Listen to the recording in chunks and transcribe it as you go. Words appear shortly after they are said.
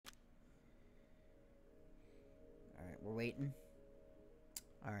we're waiting.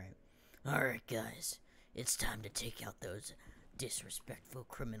 Alright. Alright, guys. It's time to take out those disrespectful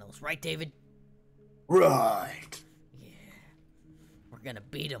criminals. Right, David? Right. Yeah. We're gonna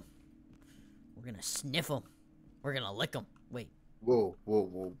beat them. We're gonna sniff them. We're gonna lick them. Wait. Whoa, whoa,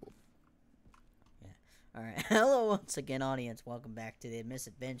 whoa, whoa. Yeah. Alright. Hello once again, audience. Welcome back to the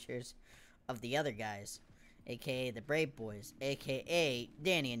misadventures of the other guys, aka the Brave Boys, aka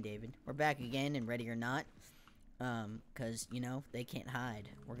Danny and David. We're back again and ready or not. Cause, you know, they can't hide.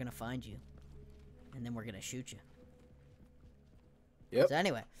 We're gonna find you. And then we're gonna shoot you. Yep. So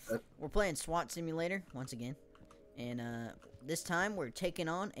anyway, we're playing SWAT Simulator once again. And this time we're taking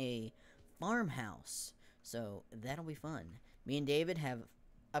on a farmhouse. So that'll be fun. Me and David have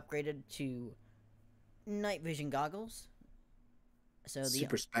upgraded to night vision goggles. So the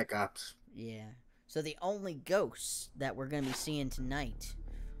Super Spec Ops. yeah. So the only ghosts that we're gonna be seeing tonight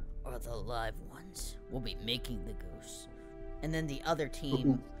are the live ones. We'll be making the ghosts. And then the other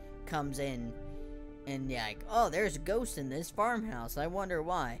team comes in and like, oh, there's a ghost in this farmhouse. I wonder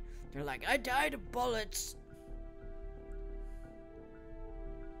why. They're like, I died of bullets.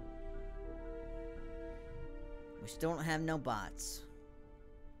 We still don't have no bots.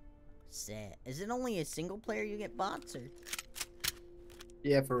 Sad. Is it only a single player you get bots, or?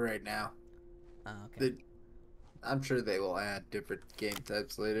 Yeah, for right now. Oh, okay. I'm sure they will add different game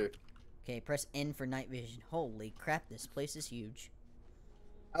types later. Okay, press N for night vision. Holy crap, this place is huge.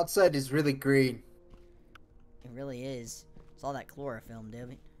 Outside is really green. It really is. It's all that chlorophyll,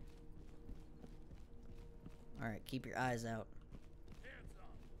 David. Alright, keep your eyes out. Hands up!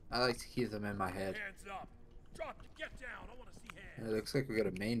 I like to keep them in my head. Hands up! Drop! Get down! I want to see hands. It looks like we got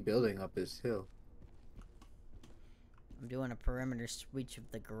a main building up this hill. I'm doing a perimeter switch of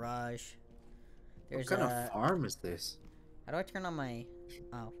the garage. There's What kind of farm is this? How do I turn on my...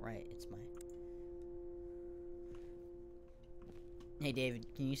 Oh, right, it's my... Hey, David,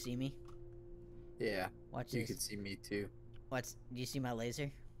 can you see me? Yeah, Watch you this. can see me too. Do you see my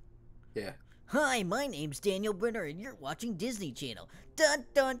laser? Yeah. Hi, my name's Daniel Brenner, and you're watching Disney Channel. Dun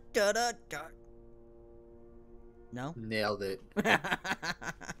dun dun dun dun. No? Nailed it.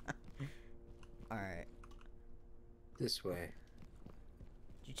 Alright. This way.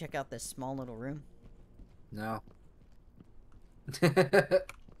 Did you check out this small little room? No.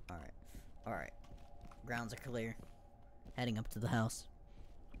 Alright. Alright. Grounds are clear. Heading up to the house.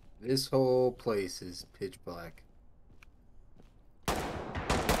 This whole place is pitch black.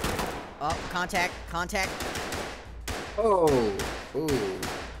 Oh, contact! Contact! Oh! Ooh.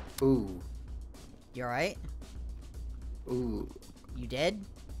 Ooh. You alright? Ooh. You dead?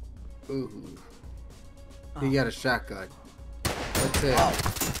 Ooh. Oh. He got a shotgun. That's it. Oh.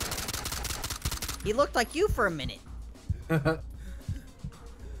 He looked like you for a minute. Oh,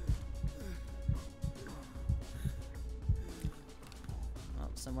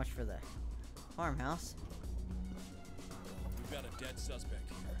 so much for the farmhouse. We've got a dead suspect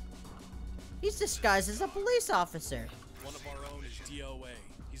here. He's disguised as a police officer. One of our own is DOA.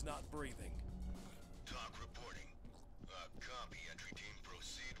 He's not breathing. Talk reporting. Copy. Entry team,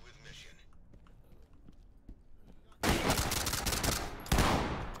 proceed with mission.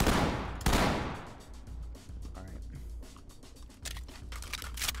 Alright.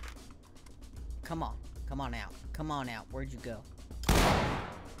 Come on. Come on out. Come on out. Where'd you go?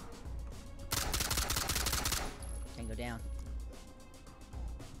 Tango down.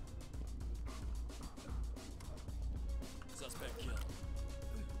 Suspect killed.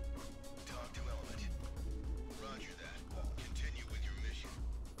 Talk to element. Roger that. Continue with your mission.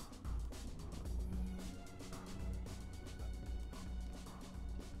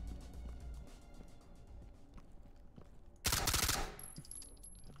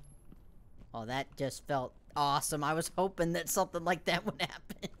 Oh, that just felt awesome. I was hoping that something like that would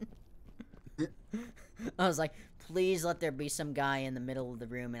happen. I was like, please let there be some guy in the middle of the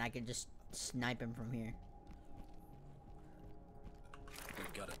room and I could just snipe him from here.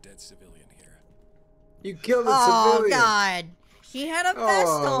 We've got a dead civilian here. You killed a Oh, civilian. God. He had a vest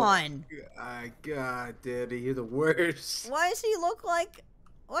Oh, on. God, Daddy, you're the worst. Why does he look like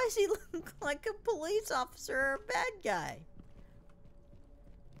a police officer or a bad guy?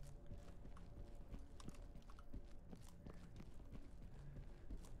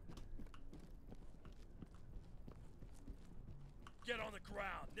 Get on the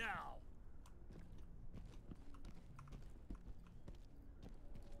ground now!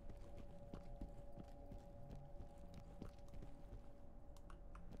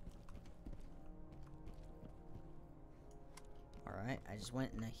 Alright, I just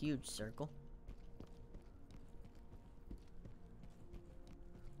went in a huge circle.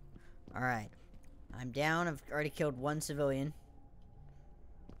 Alright. I'm down. I've already killed one civilian.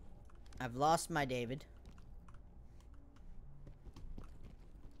 I've lost my David.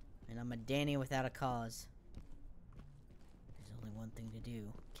 And I'm a Danny without a cause. There's only one thing to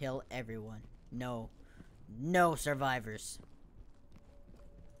do. Kill everyone. No. No survivors.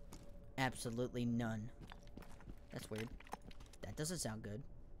 Absolutely none. That's weird. That doesn't sound good.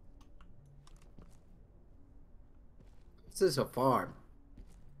 This is a farm.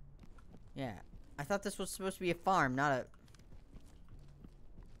 Yeah. I thought this was supposed to be a farm, not a...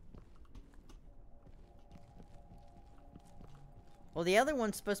 Well, the other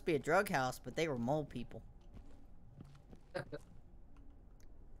one's supposed to be a drug house, but they were mole people.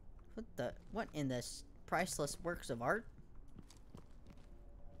 What in this priceless works of art?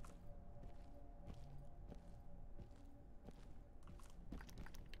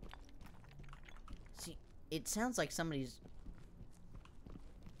 See, it sounds like somebody's...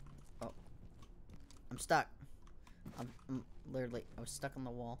 Oh. I'm stuck. I'm literally... I was stuck on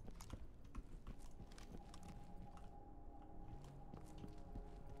the wall.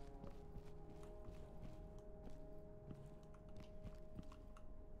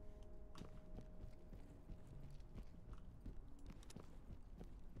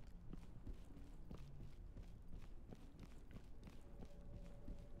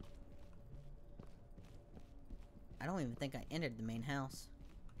 I don't even think I entered the main house.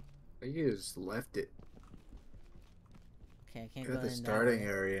 You just left it. Okay, I can't You're go at the in that starting way.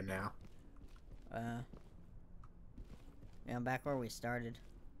 area now. Yeah, I'm back where we started.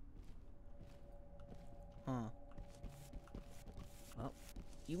 Huh. Well,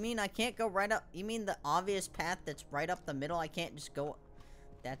 you mean I can't go right up? You mean the obvious path that's right up the middle? I can't just go...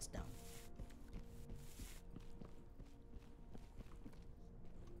 That's dumb.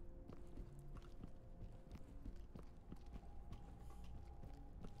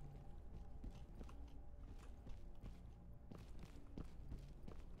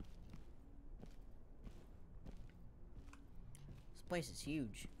 This place is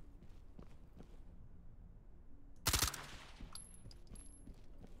huge.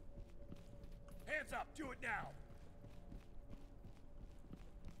 Hands up! Do it now!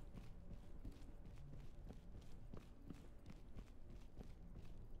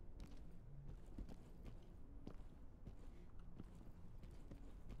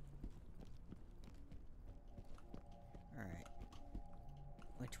 Alright.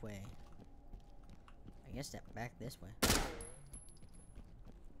 Which way? I guess that back this way.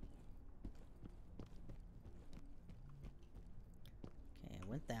 Okay, I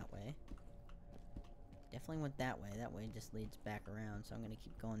went that way. Definitely went that way. That way just leads back around, so I'm gonna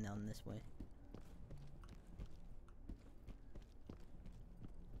keep going down this way.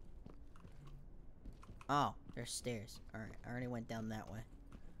 Oh, there's stairs. Alright, I already went down that way.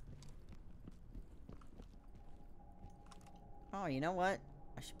 Oh, you know what?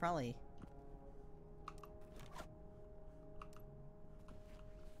 I should probably...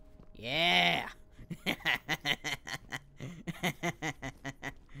 Yeah!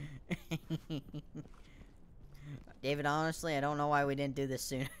 David, honestly, I don't know why we didn't do this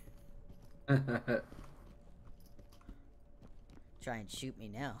sooner. Try and shoot me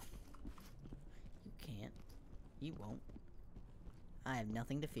now. You can't. You won't. I have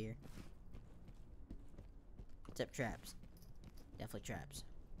nothing to fear. Except traps. Definitely traps.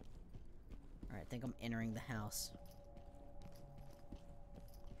 Alright, I think I'm entering the house.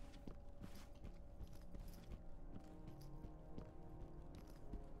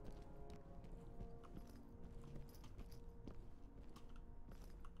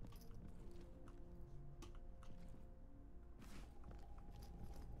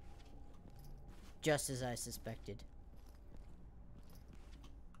 Just as I suspected.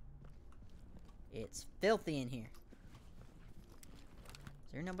 It's filthy in here.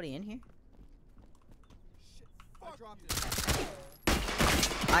 Is there nobody in here?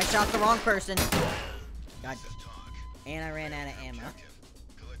 I shot the wrong person. God. And I ran out of ammo.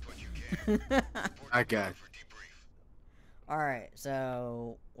 Collect what you can. I got. For debrief. Alright,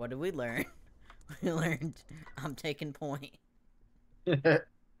 so what did we learn? We learned I'm taking point.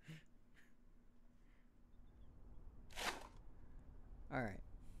 Alright.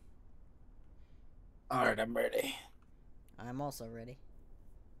 Alright, I'm ready. I'm also ready.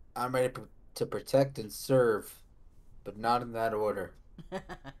 I'm ready to protect and serve, but not in that order.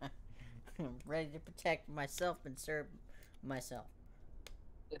 I'm ready to protect myself and serve myself.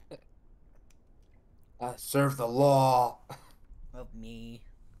 Serve the law. Of me.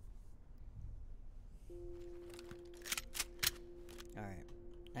 Alright.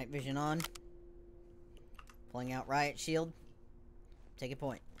 Night vision on. Pulling out riot shield. Take a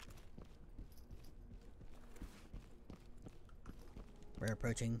point. We're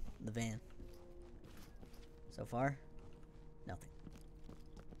approaching the van. So far, nothing.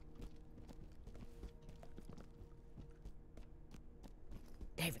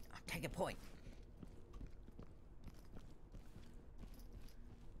 David, I'm taking point.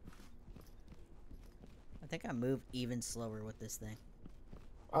 I think I move even slower with this thing.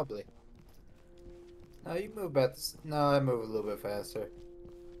 Probably. No, you move about this. No, I move a little bit faster.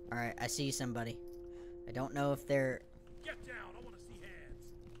 Alright, I see somebody. I don't know if they're... Get down. I want to see hands.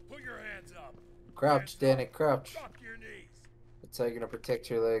 Put your hands up. Crouch, Danny, crouch. Drop your knees. That's how you're gonna protect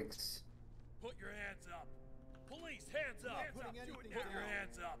your legs. Put your hands up. Police, hands up. Hands up. Do it Put now. Put your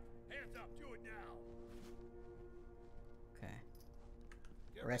hands up. Hands up. Do it now. Okay.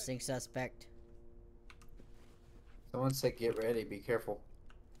 Get Arresting suspect. Someone said get ready, be careful.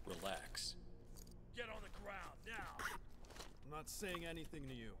 Relax. Get on the ground now. I'm not saying anything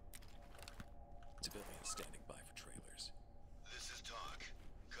to you. Civilians standing by for trailers. This is talk.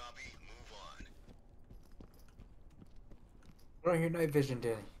 Copy. Move on. Put on your night vision,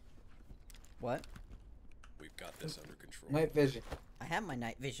 Danny. What? We've got this under control. Night vision. I have my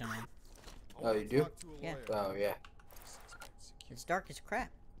night vision on. I Oh, wanna you do? talk to a Yeah. lawyer. Oh, yeah. Suspect secure. It's dark as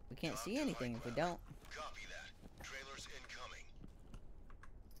crap. We can't see anything if we don't. Copy that. Trailers incoming.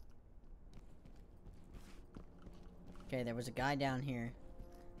 Okay, there was a guy down here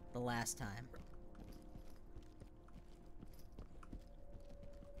the last time.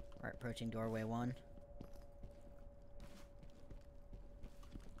 We're approaching doorway 1.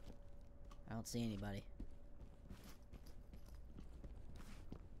 I don't see anybody.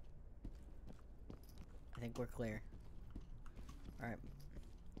 I think we're clear. Alright.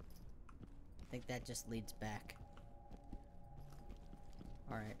 I think that just leads back.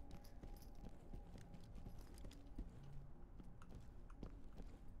 Alright.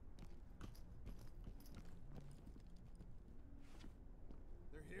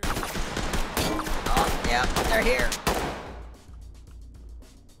 They're here. Oh, yeah, they're here.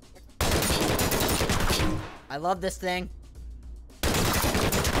 I love this thing.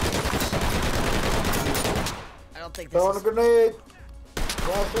 I don't think this Throwing a is... grenade!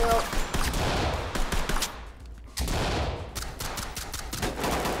 Watch out!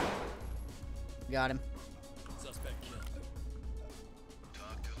 Got him. Suspect killed.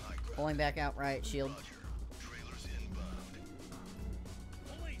 Talk to high ground. Pulling back out right, shield. Roger. Trailers inbound.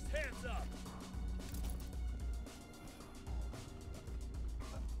 Police, hands up.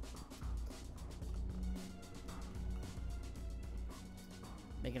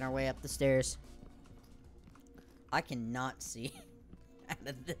 Making our way up the stairs. I cannot see out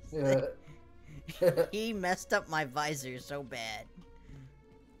of this Yeah. thing. He messed up my visor so bad.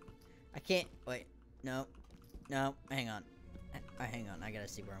 I can't... Wait. No. No. Hang on. Hang on. I gotta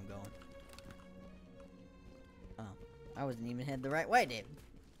see where I'm going. Oh. I wasn't even headed the right way, David.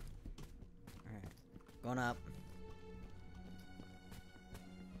 Alright. Going up.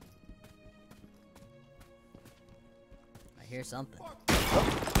 I hear something.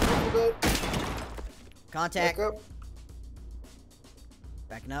 Contact. Back up.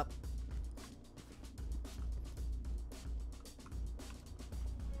 Backing up.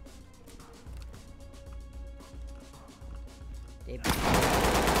 Dave.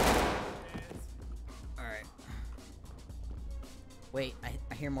 Alright. Wait,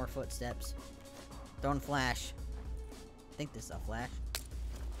 I hear more footsteps. Throwing flash. I think this is a flash.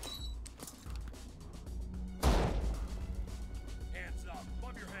 Hands up.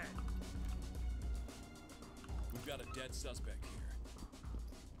 Above your head. We've got a dead suspect here.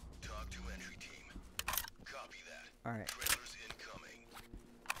 Talk to entry team. Copy that. Alright, Trailers incoming.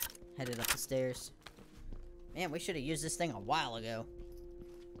 headed up the stairs. Man, we should have used this thing a while ago.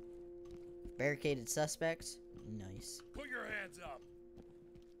 Barricaded suspects. Nice. Put your hands up.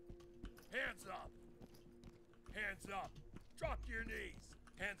 Hands up. Hands up. Drop your knees.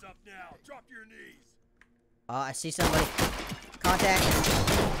 Hands up now. Drop your knees. I see somebody. Contact.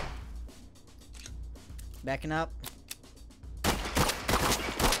 Backing up.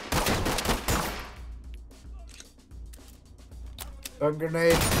 Stun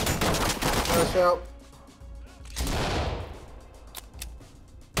grenade. Flash out.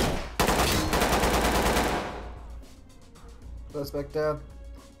 Suspect down.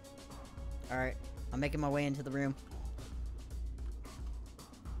 Alright, I'm making my way into the room.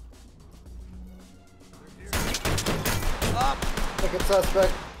 Second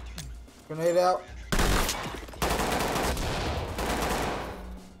suspect. Grenade out.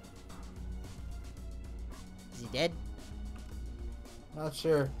 Is he dead? Not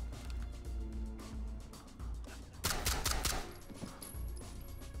sure.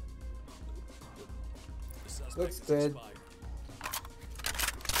 The suspect Looks is dead. expired.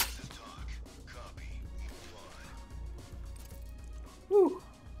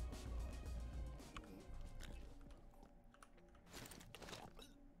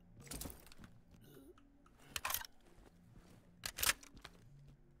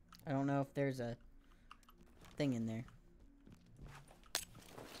 I don't know if there's a thing in there.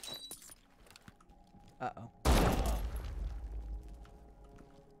 Uh-oh.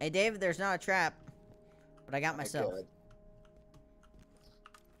 Hey, David, there's not a trap. But I got myself. God.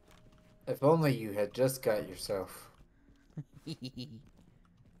 If only you had just got yourself. Put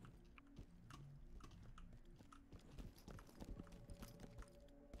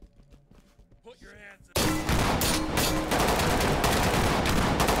your hands up.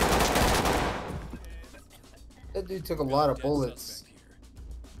 That dude took a lot of Dead bullets. suspect here.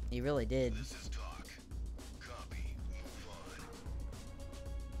 He really did. This is talk. Copy. Move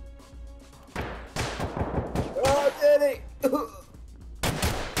on. Oh, did he?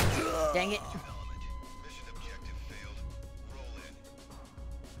 Dang it. Element. Mission objective failed. Roll in.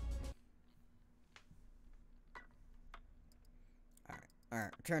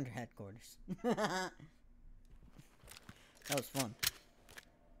 Alright, return to headquarters. That was fun.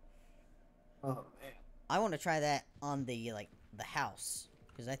 Oh, man. I want to try that on the, like, the house.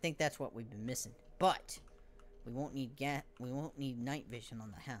 Because I think that's what we've been missing. But, we won't need night vision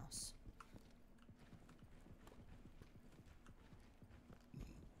on the house.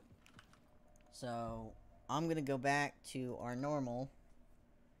 So, I'm gonna go back to our normal,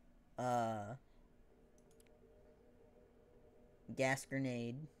 gas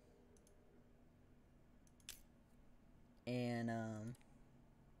grenade. And,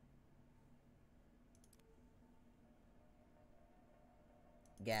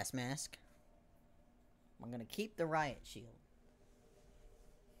 gas mask. I'm gonna keep the riot shield.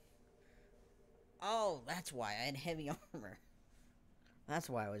 Oh, that's why I had heavy armor. That's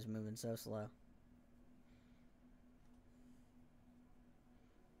why I was moving so slow.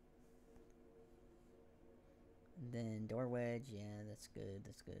 And then door wedge, yeah, that's good,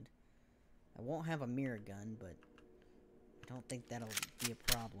 that's good. I won't have a mirror gun, but I don't think that'll be a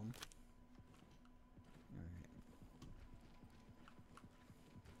problem. Alright.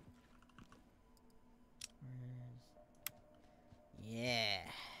 Yeah.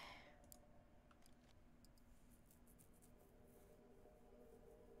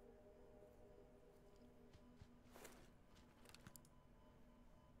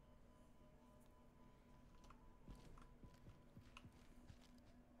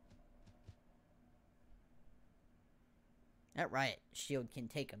 That riot shield can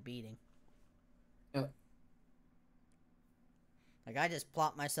take a beating. Yeah. Like, I just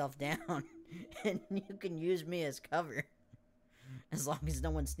plop myself down, and you can use me as cover. As long as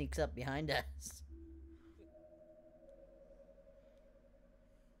no one sneaks up behind us.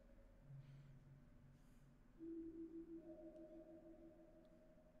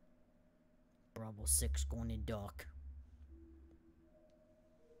 Bravo 6 going in dock.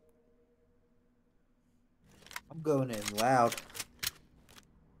 I'm going in loud.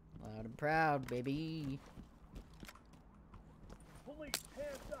 Loud and proud, baby. Police,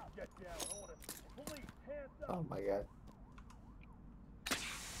 hands up. Get down. I want to. Police, hands up. Oh my god.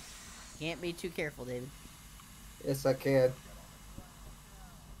 Can't be too careful, David. Yes, I can.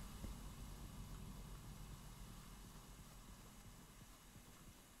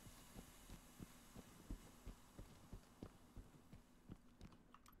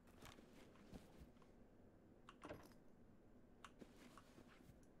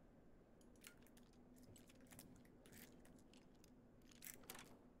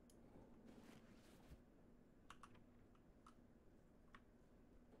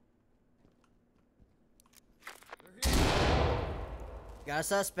 Got a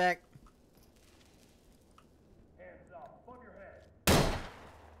suspect. Hands up. Above your head.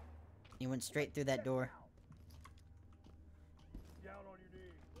 He went straight through that door. Down on your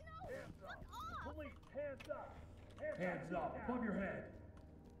knees. Hands up. Police, hands up. Hands up. Above your head.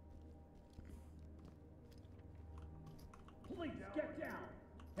 Police, get down.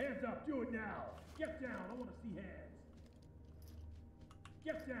 Hands up. Do it now. Get down. I want to see hands.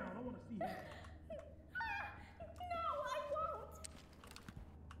 Get down. I want to see hands. No, I won't.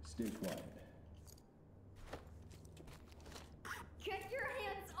 Stay quiet. Get your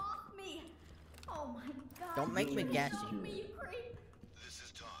hands off me. Oh my god. Don't make me gas Off you. me, you creep. This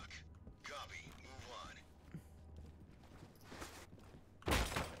is talk. Copy. Move on.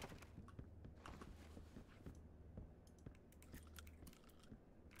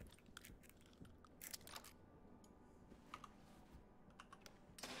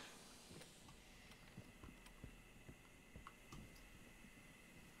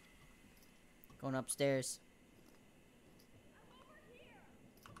 Going upstairs.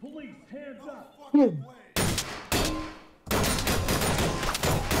 Police, hands up.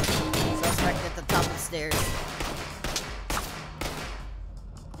 Suspect at the top of the stairs.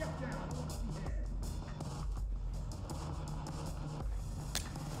 Get down.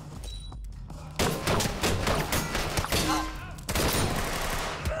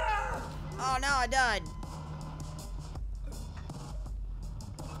 Oh no, I died.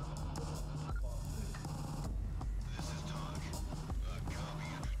 This is Talk. Copy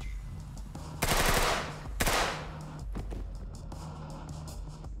entry team.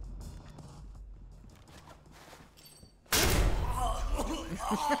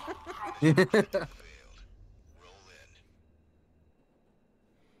 Failed. Roll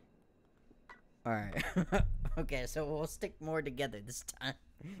in. Alright. Okay, so we'll stick more together this time.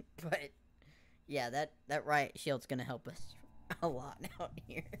 But yeah, that riot shield's gonna help us a lot out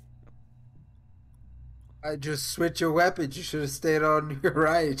here. I just switch your weapons. You should have stayed on your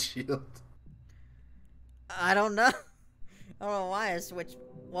riot shield. I don't know. I don't know why I switched.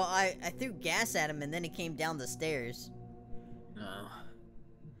 Well, I threw gas at him and then he came down the stairs. No.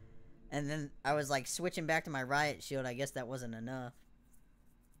 And then I was like switching back to my riot shield. I guess that wasn't enough.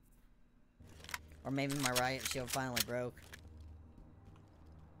 Or maybe my riot shield finally broke.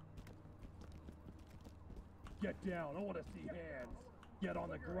 Get down. I want to see hands. Get on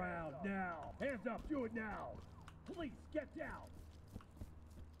the ground now. Hands up. Do it now. Police, get down.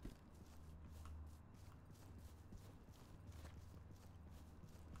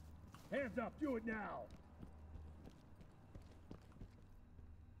 Hands up. Do it now.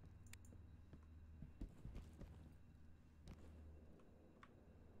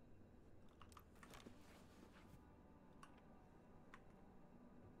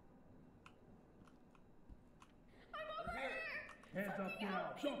 Hands up now.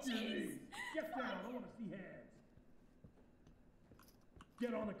 Drop your knees. Get down. I want to see hands.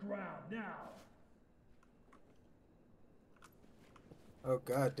 Get on the ground now. Oh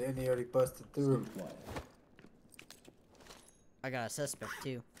god, Danny already busted through. I got a suspect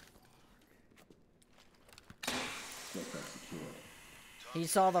too. He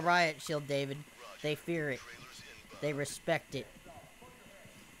saw the riot shield, David. They fear it. They respect it.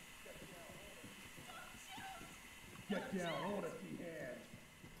 Get down. I want to see hands.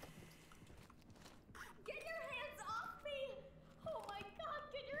 Get your hands off me! Oh my god,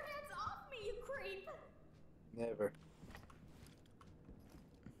 get your hands off me, you creep! Never.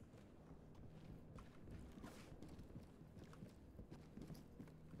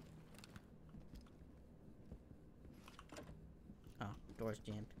 Oh, door's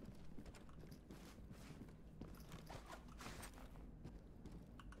jammed.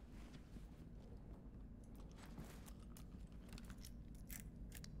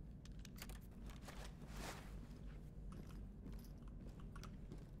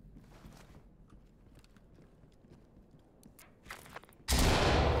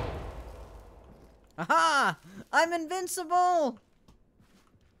 Aha! I'm invincible!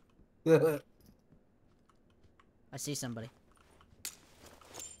 I see somebody.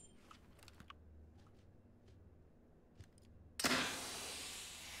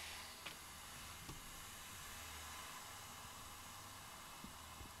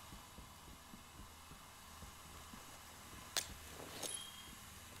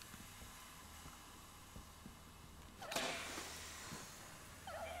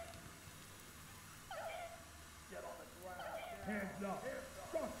 Hands up.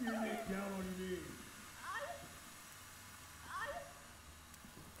 Drop your knees. Down on your knees.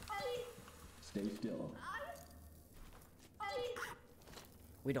 Stay still.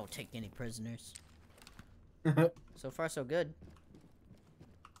 We don't take any prisoners. So far, so good.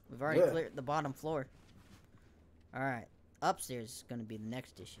 We've already Yeah. cleared the bottom floor. Alright. Upstairs is going to be the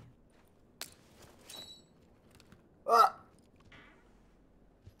next issue. Ah!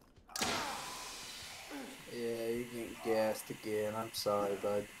 Yeah, you're getting gassed again. I'm sorry,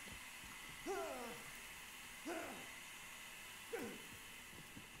 bud.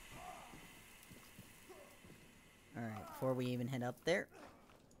 Alright, before we even head up there.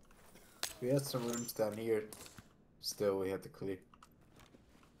 We had some rooms down here. Still, we had to clear.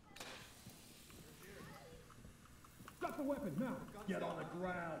 Drop the weapons now. Get on the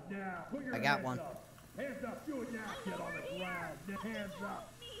ground now. Put your I got hands one. up. Hands up. Do it now. Get on the ground. Hands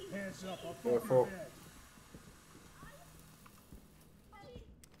up. Hands up. I'll fuck Careful. your head.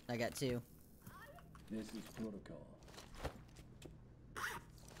 I got two. This is protocol.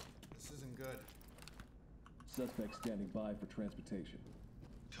 This isn't good. Suspect standing by for transportation.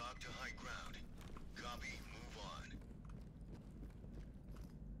 Talk to high ground. Copy. Move on.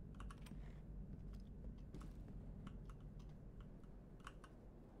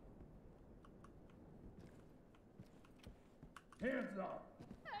 Hands up.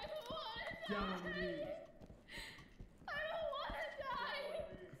 I don't want to Down on your die! knees. I don't want to die!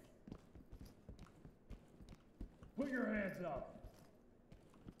 Put your hands up.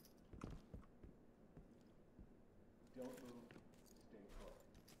 Don't move. Stay put.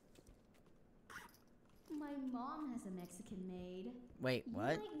 mom has a Mexican maid. Wait, You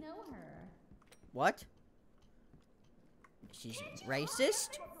what? might know her. What? She's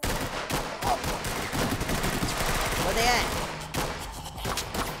racist? Where they at?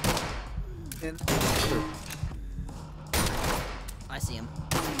 In I see him.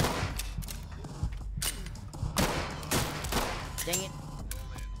 Dang it.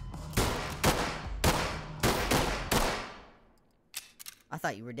 I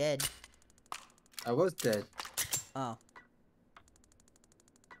thought you were dead. I was dead. Oh.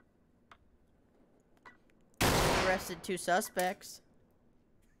 Arrested 2 suspects.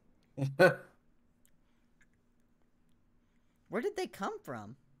 The Where did they come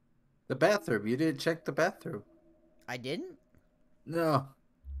from? bathroom. You didn't check the bathroom. I didn't? No.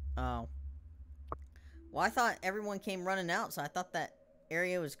 Oh. Well, I thought everyone came running out, so I thought that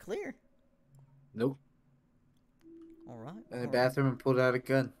area was clear. Nope. Alright. In the bathroom and pulled out a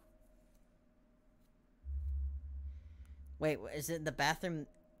gun. Wait, is it the bathroom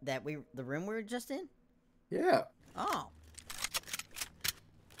that the room we were just in? Yeah. Oh.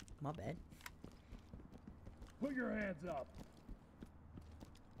 My bad. Put your hands up.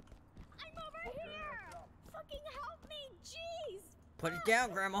 I'm over here! Fucking help me, jeez! Put it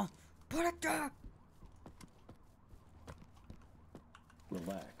down, Grandma. Put it down.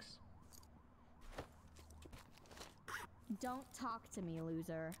 Relax. Don't talk to me,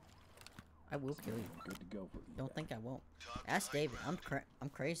 loser. I will kill you. Good to go for Don't think I won't. Ask David. I'm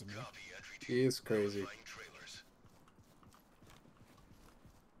crazy, man. Copy entry to He is crazy. flying trailers.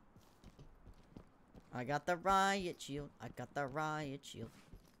 I got the riot shield. I got the riot shield.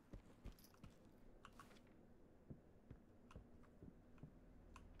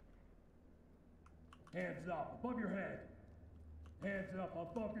 Hands up above your head. Hands up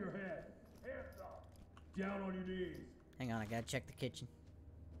above your head. Hands up. Down on your knees. Hang on, I gotta check the kitchen.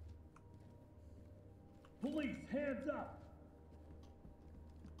 Police, hands up.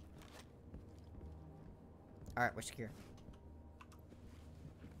 Alright, we're secure.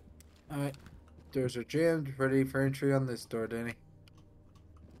 Alright. Doors are jammed. Ready for entry on this door, Danny.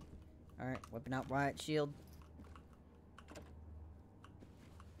 Alright, whipping out riot shield.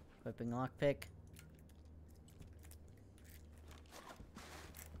 Whipping lockpick.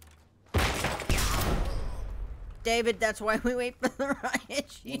 David, that's why we wait for the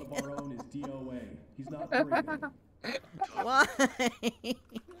riot shield. One of our own is DOA. He's not breathing. Why? The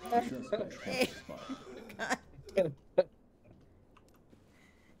suspect has expired.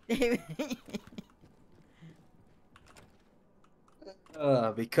 David.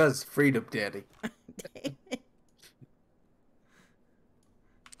 Because freedom, Danny. David.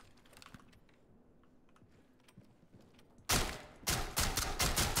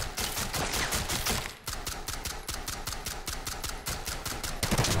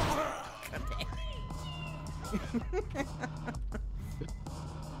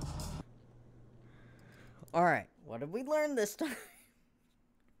 Alright, what did we learn this time?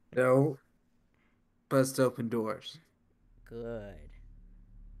 No. Bust open doors. Good.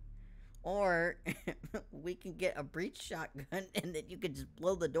 Or we can get a breach shotgun and then you can just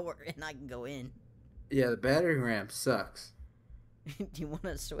blow the door and I can go in. Yeah, the battering ram sucks. Do you want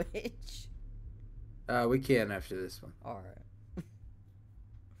to switch? We can after this one. Alright.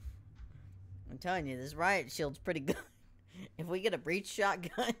 I'm telling you, this riot shield's pretty good. If we get a breach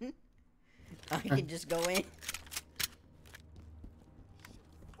shotgun, I can just go in.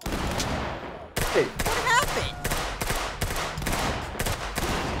 Hey, What happened?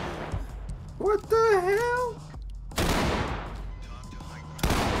 what the hell? Talk to high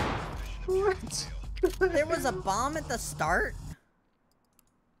ground. What? There was a bomb at the start?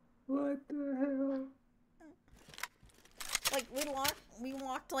 What the hell? Like, we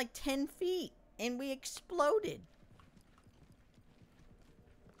walked like 10 feet and we exploded.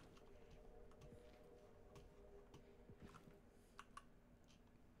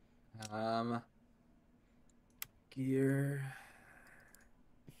 Gear.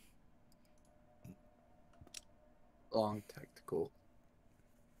 Long tactical.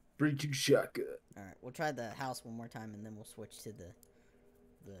 Breaching shotgun. Alright, we'll try the house one more time and then we'll switch to the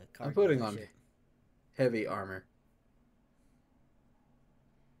car. I'm putting on dealership. heavy armor.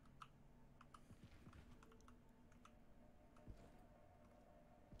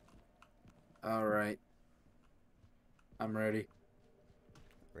 Alright. I'm ready.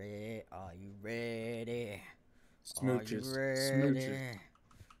 Are you ready? Smooches. Are you Smooches. ready?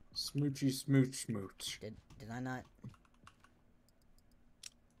 Smoochy smooch smooch. Did I not?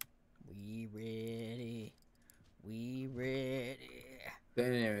 We ready? We ready? They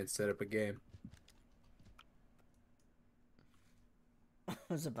didn't even set up a game. I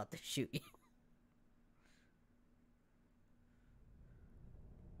was about to shoot you.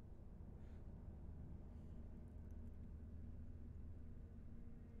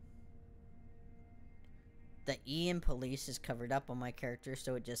 the E in police is covered up on my character,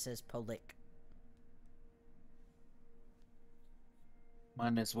 so it just says Polik.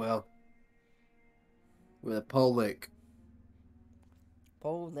 Mine as well. With a Polik.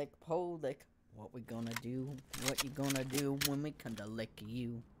 Polik, Polik. What we gonna do? What you gonna do when we come to lick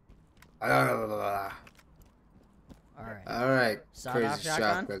you? Alright. Alright. Sawed off Crazy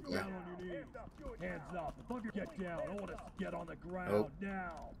shotgun? shotgun guy. Down on your knees. Hands up. Above your get down. I want to get on the ground Nope.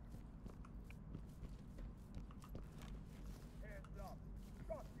 now. Hands up.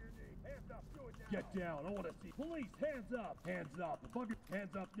 Drop your knee. Hands up. Do it now. Get down. I want to see. Police, hands up. Hands up. Above your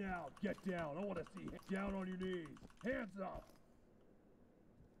hands up now. Get down. I want to see. Down on your knees. Hands up.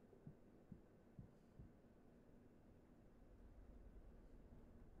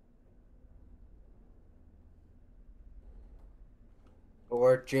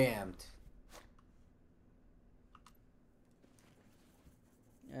 Door jammed.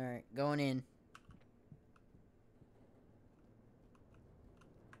 Alright, going in.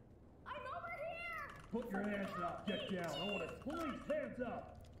 I'm over here! Put your hands up. Get down. I want to. Police, hands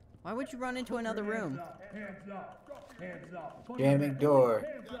up. Why would you run into another room? Hands up. Hands up. Hands up. Above Jamming your head. door.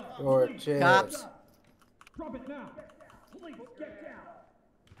 Hands up. Door Police, jammed. Cops. Drop it now. Police, get down.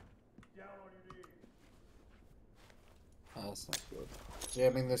 Down on your knees. Oh, that's not good.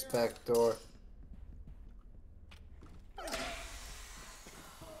 Jamming this back door.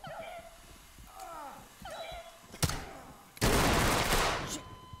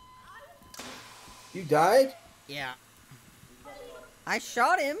 You died? Yeah. I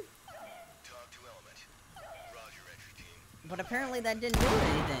shot him, Talk to element. Roger, entry team. but apparently that didn't do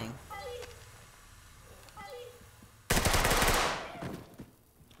anything.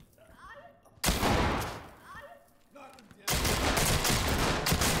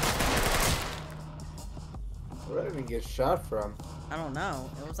 Where did he get shot from? I don't know.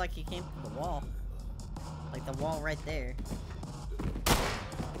 It was like he came from the wall. Like the wall right there.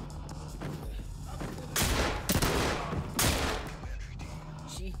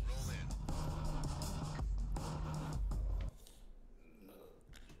 Gee.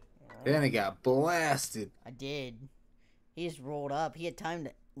 Then he got blasted. I did. He just rolled up. He had time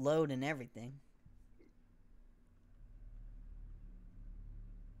to load and everything.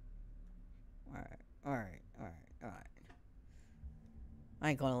 Alright. I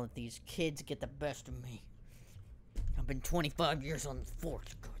ain't gonna let these kids get the best of me. I've been 25 years on the force.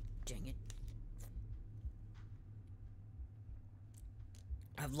 God dang it.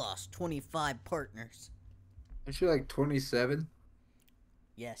 I've lost 25 partners. Aren't you like 27?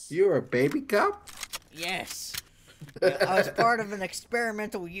 Yes. You were a baby cop? Yes. Yeah, I was part of an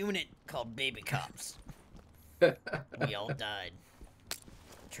experimental unit called Baby Cops. We all died.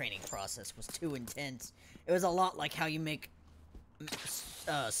 The training process was too intense. It was a lot like how you make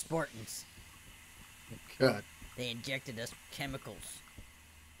Spartans. God. They injected us with chemicals.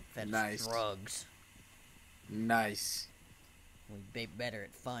 Fed us Nice. drugs. Nice. We'd be better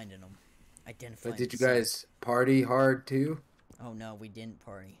at finding them. Identifying But did you the guys party hard too? Oh no, we didn't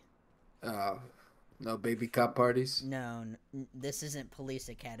party. No baby cop parties? No, this isn't Police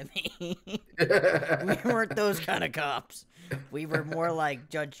Academy. We weren't those kind of cops. We were more like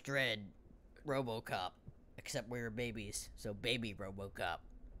Judge Dredd, RoboCop, except we were babies. So baby RoboCop.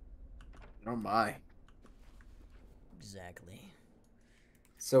 Oh my. Exactly.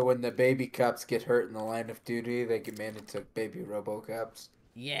 So when the baby cops get hurt in the line of duty, they get made into baby RoboCops.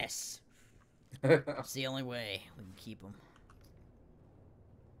 Yes. It's the only way we can keep them.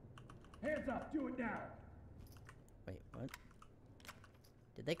 Hands up. Do it now. Wait, what?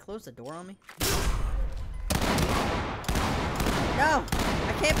 Did they close the door on me? No!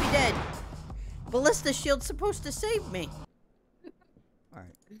 I can't be dead! Ballista shield's supposed to save me!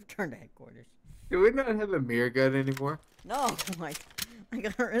 Alright, return to headquarters. Do we not have a mirror gun anymore? No! I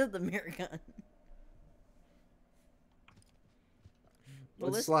got rid of the mirror gun. What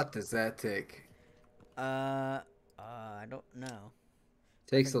Ballista- slot does that take? I don't know.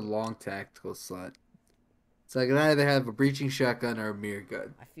 Takes a long tactical slot. So I can either have a breaching shotgun or a mirror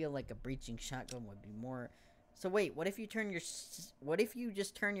gun. I feel like a breaching shotgun would be more. So wait, what if you turn your? What if you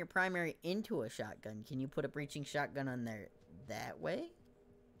just turn your primary into a shotgun? Can you put a breaching shotgun on there that way?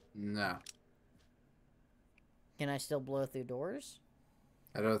 No, Can I still blow through doors?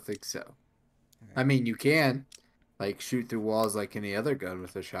 I don't think so. Alright. I mean, you can, like, shoot through walls like any other gun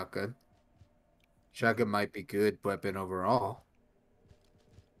with a shotgun. Shotgun might be good weapon overall.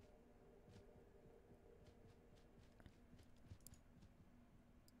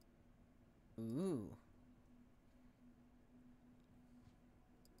 Ooh.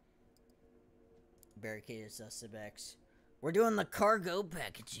 Barricaded suspects. We're doing the cargo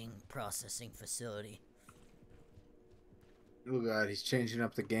packaging processing facility. Oh god, he's changing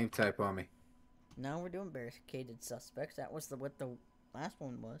up the game type on me. Now we're doing barricaded suspects. That was what the last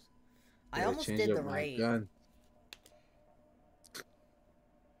one was. I Gotta almost change did up the my raid. gun.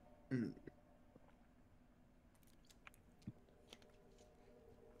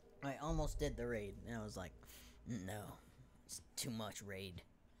 I almost did the raid, and I was like, no, it's too much raid.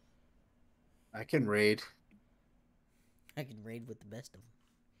 I can raid. I can raid with the best of them.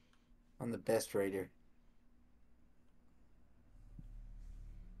 I'm the best raider.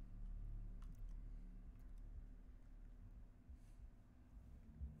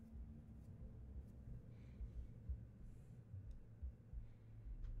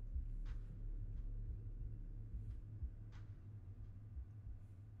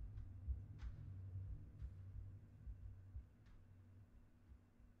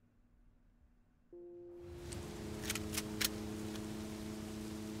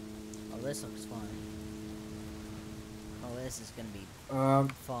 Oh, this looks fun. Oh, this is gonna be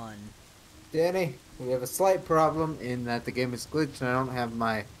fun. Danny, we have a slight problem in that the game is glitched and I don't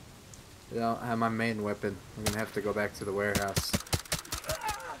have my main weapon. I'm gonna have to go back to the warehouse.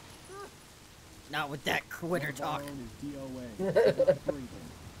 Not with that quitter talk. Navarone is DOA. Stop breathing.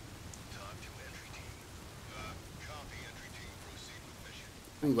 Talk to entry team. Copy entry team. Proceed with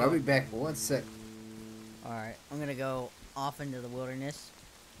mission. Ooh, I'll be back in 1 sec. Alright, I'm gonna go off into the wilderness,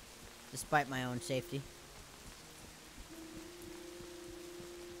 despite my own safety.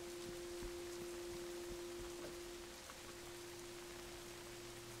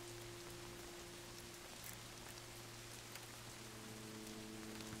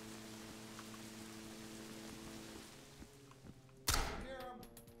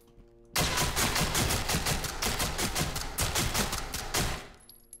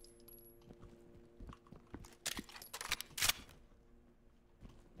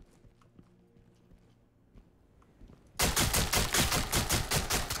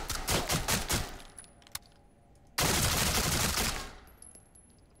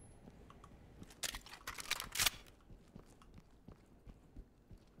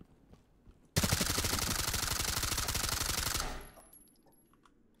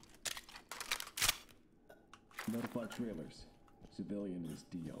 Notify trailers. Civilian is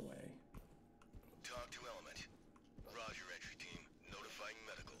DOA. Talk to element. Roger, entry team. Notifying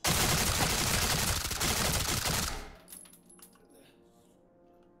medical.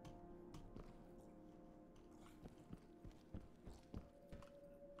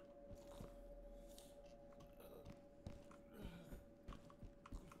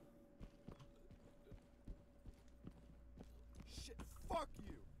 Shit, fuck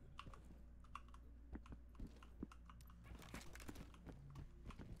you!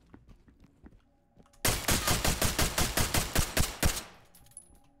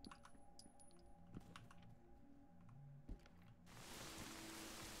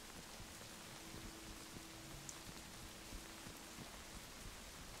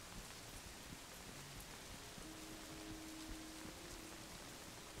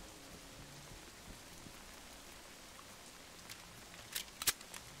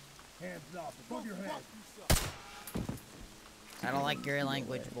 Hands up, above your head. Fuck you, son. I don't like your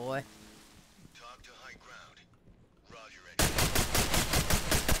language, boy. Talk to high ground. Roger, entry.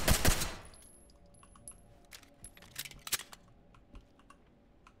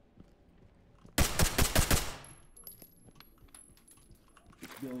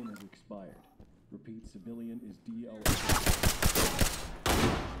 Civilian has expired. Repeat, civilian is DOA.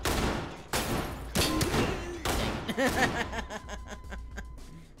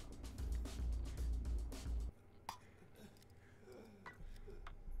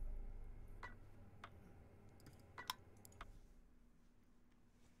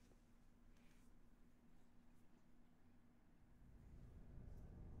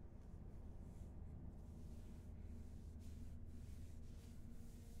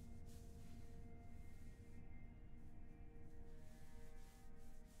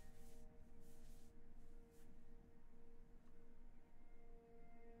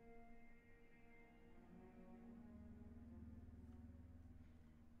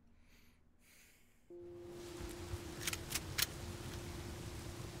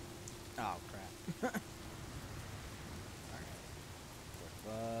 Oh crap.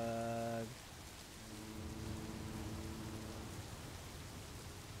 Bug.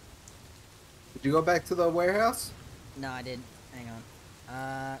 Did you go back to the warehouse? No, I didn't. Hang on.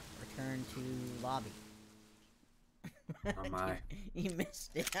 Return to lobby. Oh my. You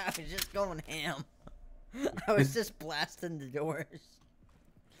missed it. I was just going ham. I was just blasting the doors.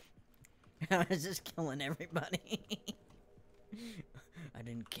 I was just killing everybody. I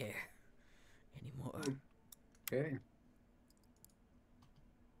didn't care anymore. Okay.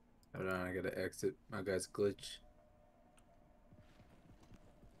 Hold on, I gotta exit. My guy's glitch.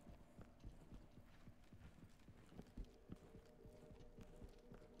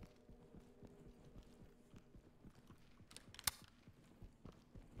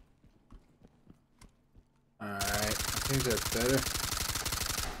 Alright, I think that's better.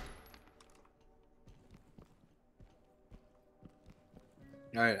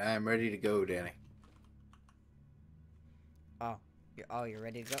 Alright, I am ready to go, Danny. You're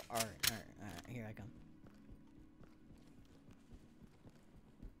ready to go? Alright, here I come.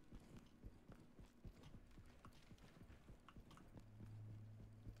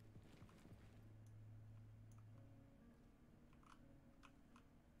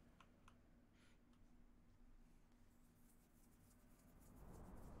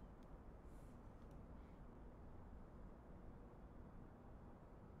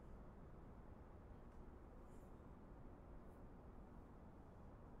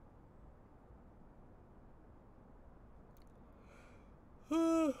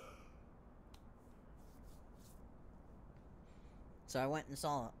 So I went and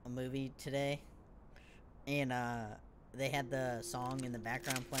saw a movie today, and they had the song in the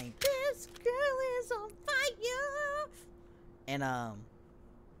background playing, "This girl is on fire," and are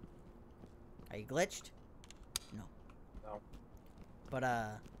you glitched? No. No.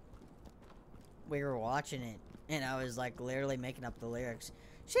 But we were watching it, and I was like literally making up the lyrics.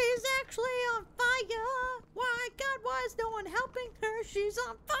 She's actually on fire. Why, God, why is no one helping her? She's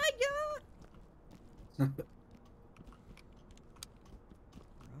on fire. Right?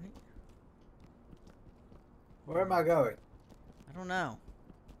 Where am I going? I don't know.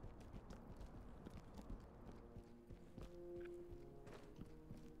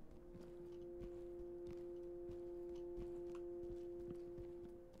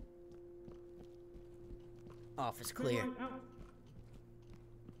 Office clear. I'm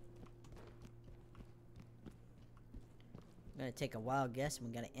gonna take a wild guess and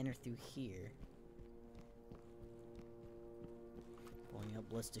we gotta enter through here. Pulling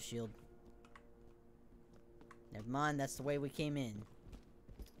up list of shield. Never mind, that's the way we came in.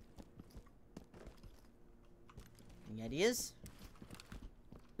 Any ideas?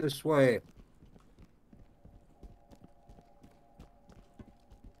 This way.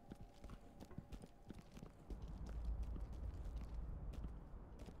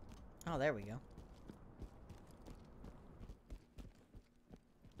 Oh, there we go.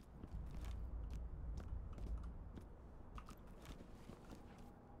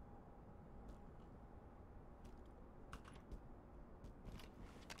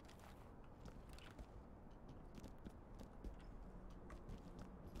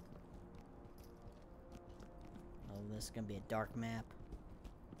 Oh, this is gonna be a dark map.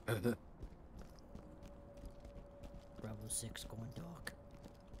 Bravo 6 going dark.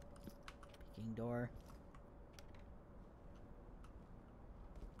 Peeking door.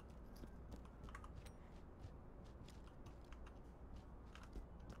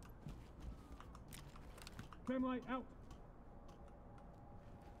 Trim light out.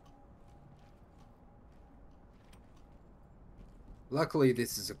 Luckily,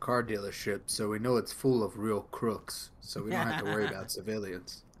 this is a car dealership, so we know it's full of real crooks, so we don't have to worry about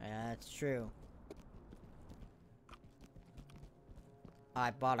civilians. Yeah, that's true.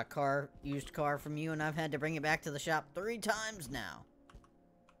 I bought a used car from you, and I've had to bring it back to the shop 3 times now.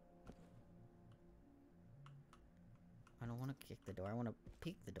 I don't want to kick the door. I want to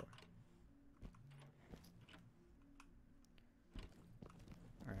peek the door.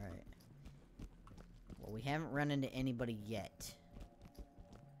 Alright. Well, we haven't run into anybody yet.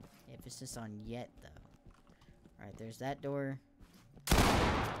 Emphasis on yet, though. Alright, there's that door. Put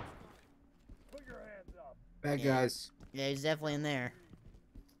your hands up. Bad Yeah. guys. Yeah, he's definitely in there.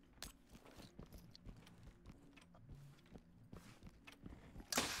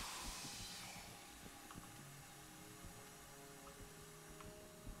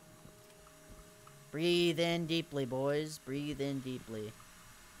 Breathe in deeply, boys. Breathe in deeply.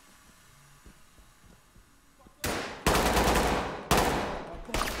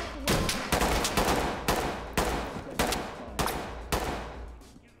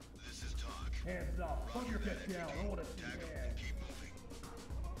 This is talk. Hands up. Put your get down. I want to see hands. Keep moving.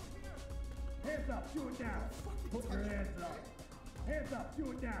 Hands up. Do it now. Put your hands up. Hands up.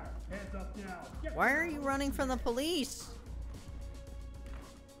 Do it now. Hands up now. Get Why are you running from the police?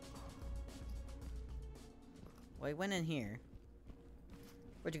 Well, he went in here.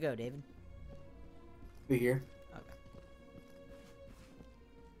 Where'd you go, David? Be here. Okay.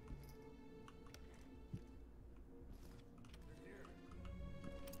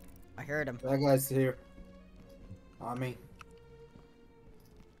 I heard him. Bad guys here. On me.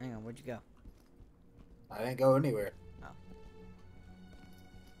 Hang on, Where'd you go? I didn't go anywhere. Oh.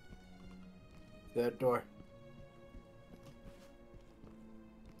 That door.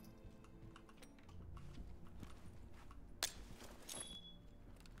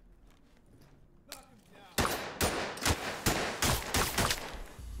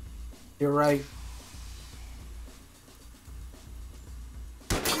 You're right.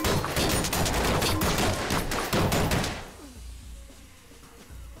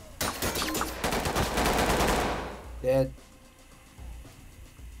 Dead.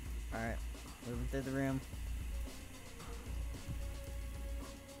 Alright. Moving through the room.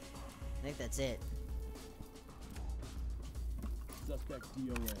 I think that's it. Suspect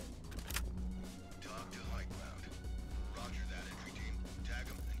DOA. Talk to high ground. Roger that, entry team. Tag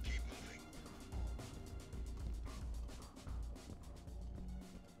them and keep moving.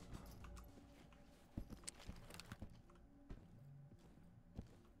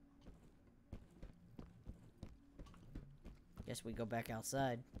 Guess we go back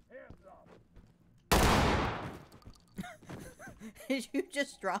outside. Hands up. Did you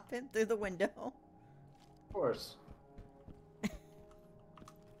just drop him through the window? Of course.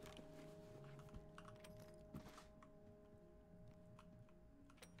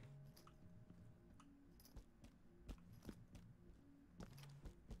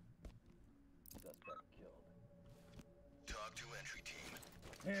 Suspect killed. Talk to entry team.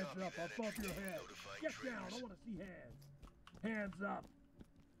 Hands Copy up that, above entry your team. head. Notifying Get down. traitors. I want to see hands. Hands up.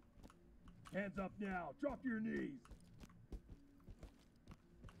 Hands up now. Drop to your knees.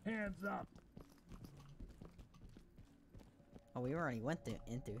 Hands up. Oh, we already went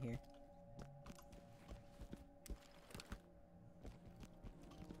in through here.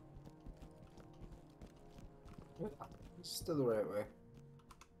 Still the right way.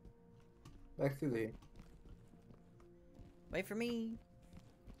 Back through the. Wait for me.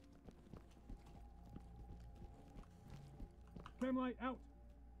 Cam light out.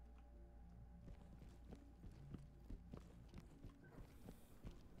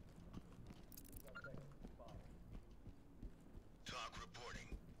 Talk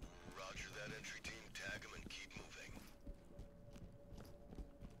reporting. Roger that, entry team. Tag them and keep moving.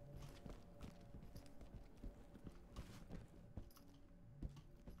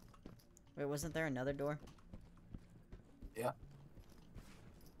 Wait, wasn't there another door? Yeah.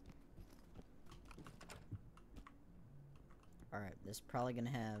 Alright, this is probably gonna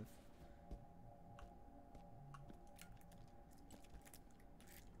have...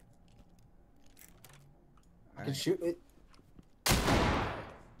 I can Alright. shoot it.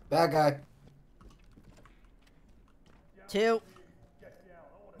 Bad guy. 2.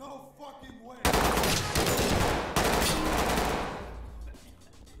 No fucking way!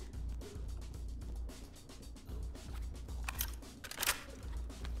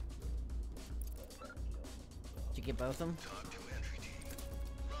 Did you get both of them? Talk to entry team.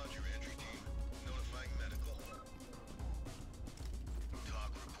 Roger, entry team. Notifying medical.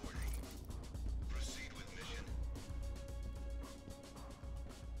 Talk reporting. Proceed with mission.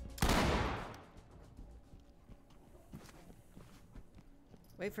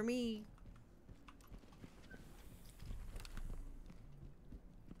 Wait for me.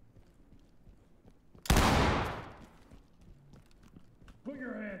 Put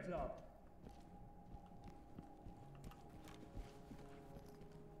your hands up.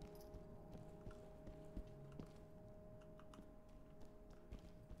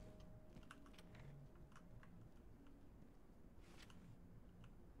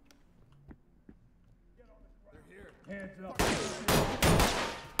 They're here. Hands up.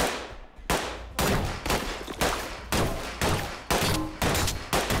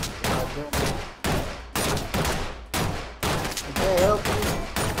 Okay, help me.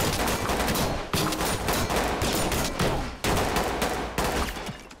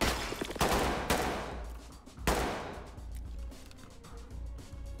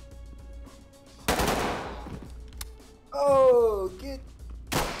 Oh, get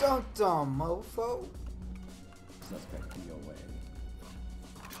dunked on, mofo. Suspect DOA.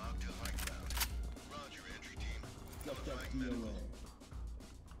 Talk to high ground. Roger, entry team. Suspect Notifying medical. DOA.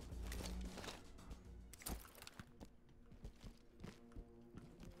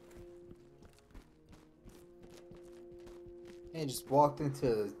 Hey, just walked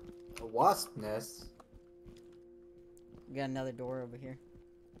into a wasp nest. We got another door over here.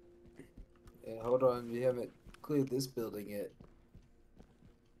 Yeah, hold on, we haven't cleared this building yet.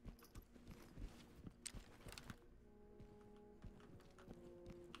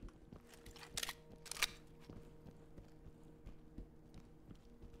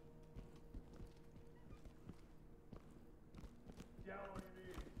 Down on your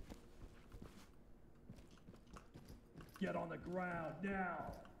knees. Get on the ground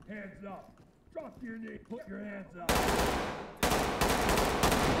now. Hands up. Drop your knee. Put your hands up.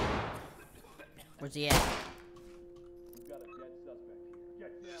 Where's he at? We've got a dead suspect here.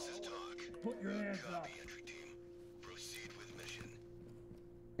 Get down. This is Talk. Put your hands up. Copy, entry team. Proceed with mission.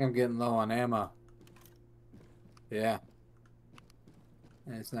 I'm getting low on ammo. Yeah.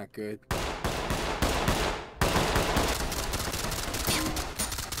 That's not good.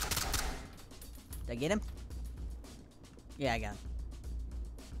 Did I get him? Yeah, I got him.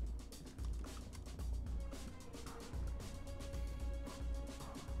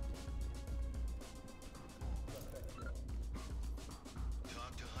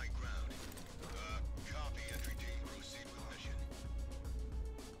 Talk to high ground. Copy, entry team. Proceed with mission.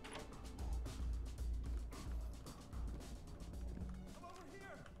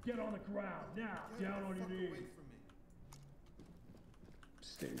 Get on the ground now. Down on your knees.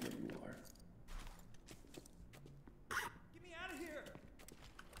 Stay where you are. Get me out of here!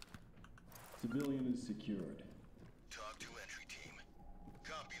 Civilian is secured. Talk to entry team.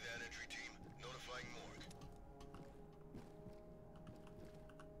 Copy that, entry team. Notifying morgue.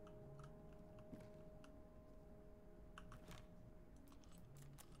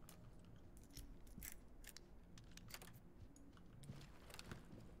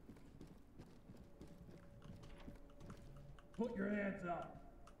 Put your hands up.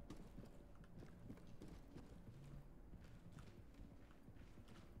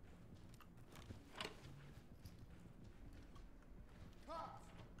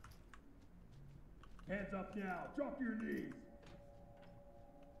 Hands up now. Drop your knees.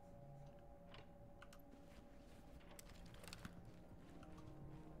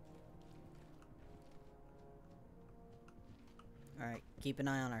 Alright, keep an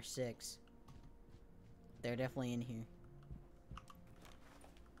eye on our 6. They're definitely in here.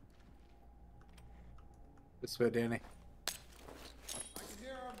 This way, Danny. I can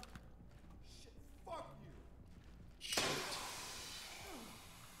hear him! Shit, fuck you!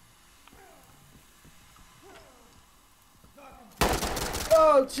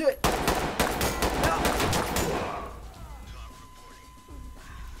 Oh shit! Talk reporting.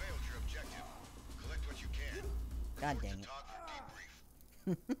 Failed your objective. Collect what you can. God Report dang to it. Talk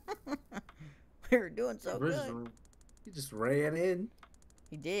for debrief. We were doing so good. He just ran in.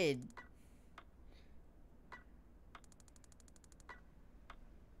 He did.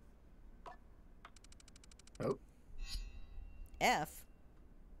 Oh. F.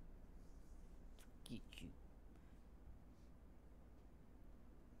 Get you.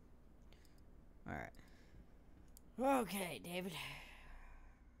 Alright. Okay, David.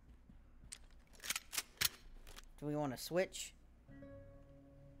 Do we want to switch?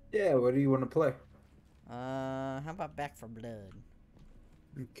 Yeah, what do you want to play? How about Back for Blood?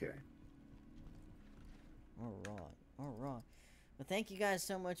 Okay. Alright, alright. Well, thank you guys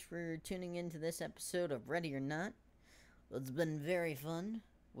so much for tuning in to this episode of Ready or Not. It's been very fun.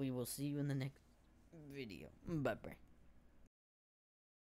 We will see you in the next video. Bye-bye.